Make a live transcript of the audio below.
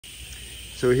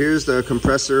So here's the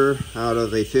compressor out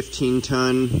of a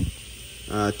 15-ton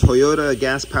Toyota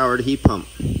gas-powered heat pump.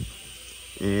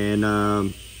 And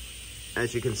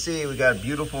as you can see, we got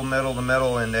beautiful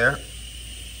metal-to-metal in there.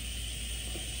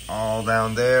 All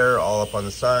down there, all up on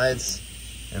the sides.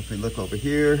 And if we look over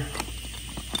here,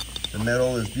 the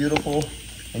metal is beautiful.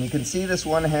 And you can see this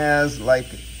one has like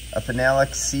a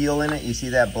phenolic seal in it. You see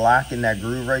that black in that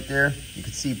groove right there? You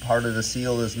can see part of the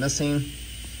seal is missing.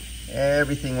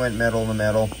 Everything went metal to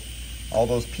metal. All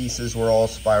those pieces were all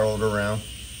spiraled around.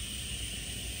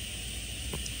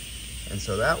 And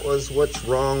so that was what's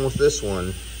wrong with this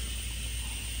one.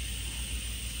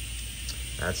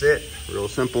 That's it, real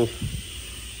simple.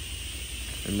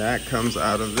 And that comes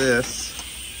out of this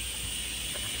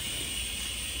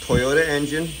Toyota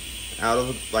engine, out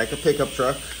of like a pickup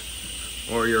truck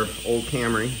or your old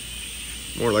Camry,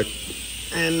 more like,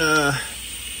 and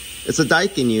it's a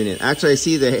Daikin unit. Actually, I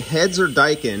see the heads are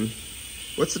Daikin.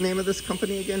 What's the name of this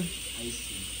company again?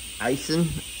 Aisin.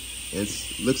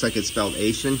 It looks like it's spelled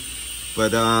Asian.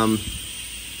 But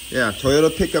yeah,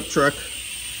 Toyota pickup truck,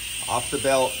 off the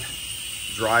belt,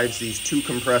 drives these two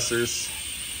compressors.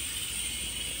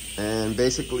 And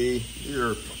basically, these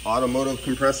are automotive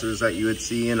compressors that you would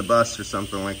see in a bus or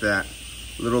something like that.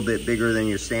 A little bit bigger than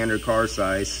your standard car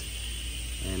size.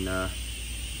 And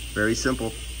very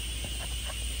simple.